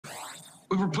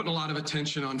We were putting a lot of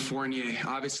attention on Fournier.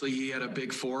 Obviously, he had a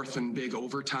big fourth and big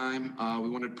overtime. We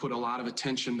wanted to put a lot of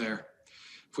attention there.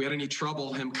 If we had any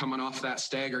trouble, him coming off that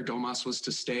stagger, Domas was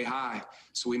to stay high.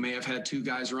 So we may have had two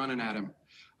guys running at him.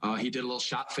 He did a little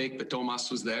shot fake, but Domas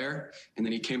was there. And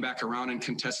then he came back around and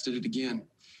contested it again.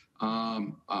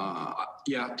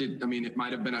 It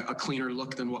might have been a cleaner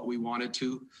look than what we wanted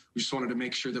to. We just wanted to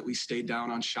make sure that we stayed down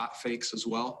on shot fakes as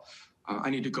well. I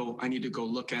need to go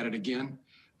look at it again.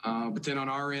 But then on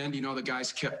our end, the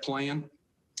guys kept playing.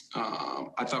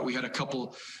 I thought we had a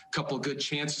couple good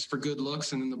chances for good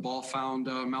looks, and then the ball found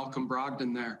Malcolm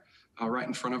Brogdon there, right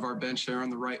in front of our bench there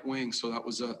on the right wing. So that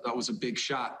was a big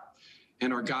shot.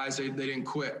 And our guys, they didn't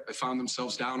quit. They found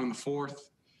themselves down in the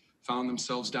fourth, found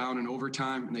themselves down in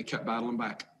overtime, and they kept battling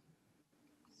back.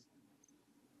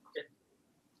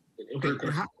 Okay,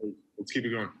 let's keep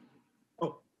it going.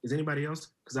 Oh, is anybody else?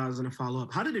 Because I was going to follow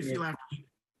up. How did it feel after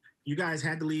you guys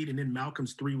had the lead and then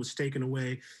Malcolm's three was taken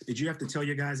away? Did you have to tell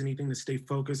your guys anything to stay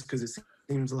focused? Because it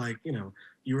seems like,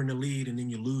 you're in the lead and then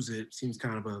you lose it. Seems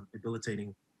kind of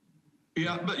debilitating.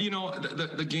 Yeah, but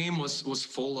the game was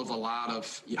full of a lot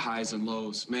of highs and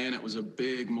lows. Man, it was a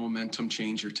big momentum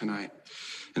changer tonight.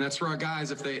 And that's where our guys,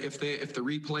 if the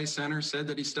replay center said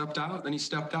that he stepped out, then he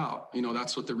stepped out.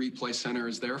 That's what the replay center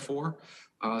is there for,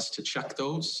 is to check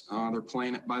those. They're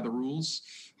playing it by the rules.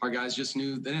 Our guys just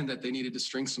knew then that they needed to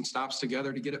string some stops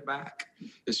together to get it back.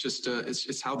 It's just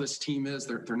it's how this team is.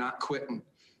 They're not quitting.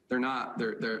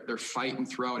 They're fighting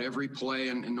throughout every play,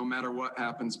 and no matter what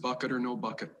happens, bucket or no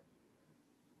bucket.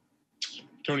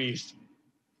 Tony East.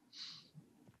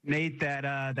 Nate,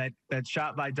 that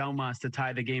shot by Domas to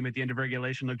tie the game at the end of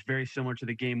regulation looked very similar to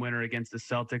the game winner against the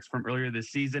Celtics from earlier this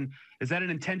season. Is that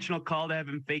an intentional call to have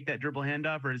him fake that dribble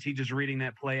handoff, or is he just reading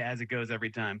that play as it goes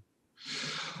every time?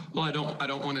 Well, I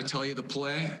don't want to tell you the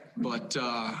play, but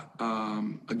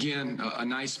again, a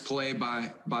nice play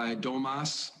by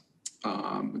Domas,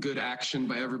 good action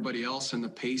by everybody else and the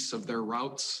pace of their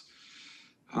routes.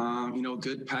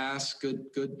 Good pass,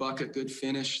 good bucket, good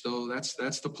finish. Though that's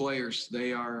the players.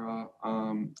 They are.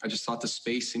 I just thought the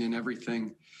spacing and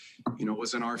everything,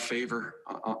 was in our favor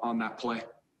on that play.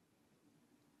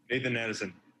 Nathan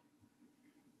Addison.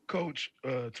 Coach,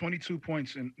 22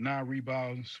 points and 9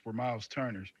 rebounds for Miles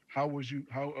Turner. How were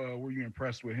you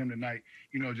impressed with him tonight?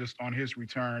 Just on his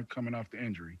return coming off the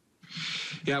injury.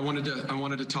 Yeah, I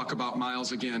wanted to talk about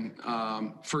Miles again.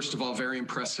 First of all, very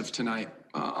impressive tonight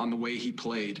on the way he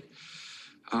played.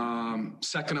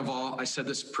 Second of all, I said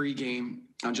this pregame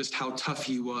on just how tough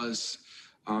he was,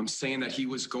 saying that he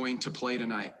was going to play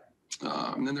tonight.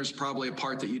 And then there's probably a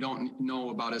part that you don't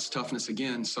know about his toughness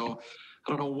again. So I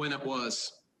don't know when it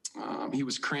was. He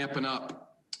was cramping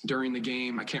up during the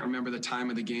game. I can't remember the time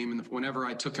of the game. And whenever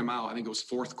I took him out, I think it was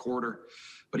fourth quarter.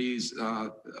 But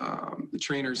the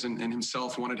trainers and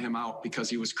himself wanted him out because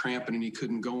he was cramping and he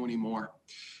couldn't go anymore.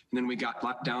 And then we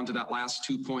got down to that last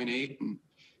 2.8, and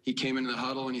he came into the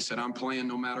huddle and he said, "I'm playing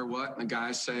no matter what." And the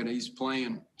guys said he's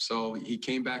playing. So he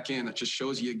came back in. That just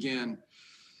shows you again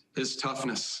his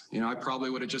toughness. I probably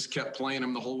would have just kept playing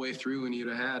him the whole way through, and he'd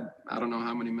have had, I don't know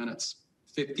how many minutes,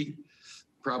 50,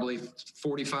 probably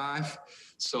 45.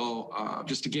 So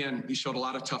just again, he showed a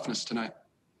lot of toughness tonight.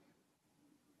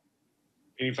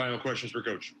 Any final questions for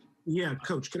Coach? Yeah,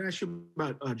 Coach, can I ask you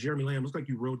about Jeremy Lamb? Looks like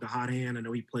you rode the hot hand. I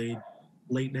know he played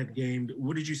late in that game.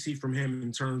 What did you see from him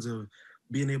in terms of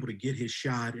being able to get his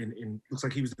shot? And looks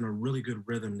like he was in a really good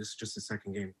rhythm. This is just the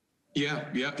second game.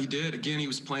 Yeah, he did. Again, he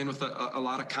was playing with a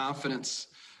lot of confidence.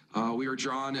 We were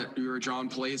drawing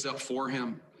plays up for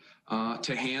him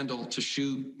to handle, to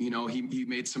shoot. He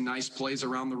made some nice plays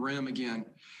around the rim again.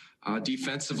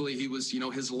 Defensively, he was,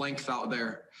 his length out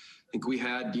there. I think we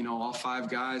had, all 5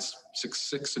 guys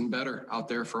 6'6" and better out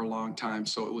there for a long time.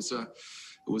 So it was a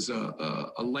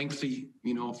lengthy,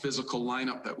 physical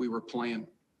lineup that we were playing.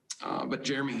 But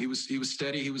Jeremy, he was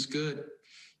steady. He was good.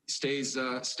 He stays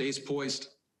poised.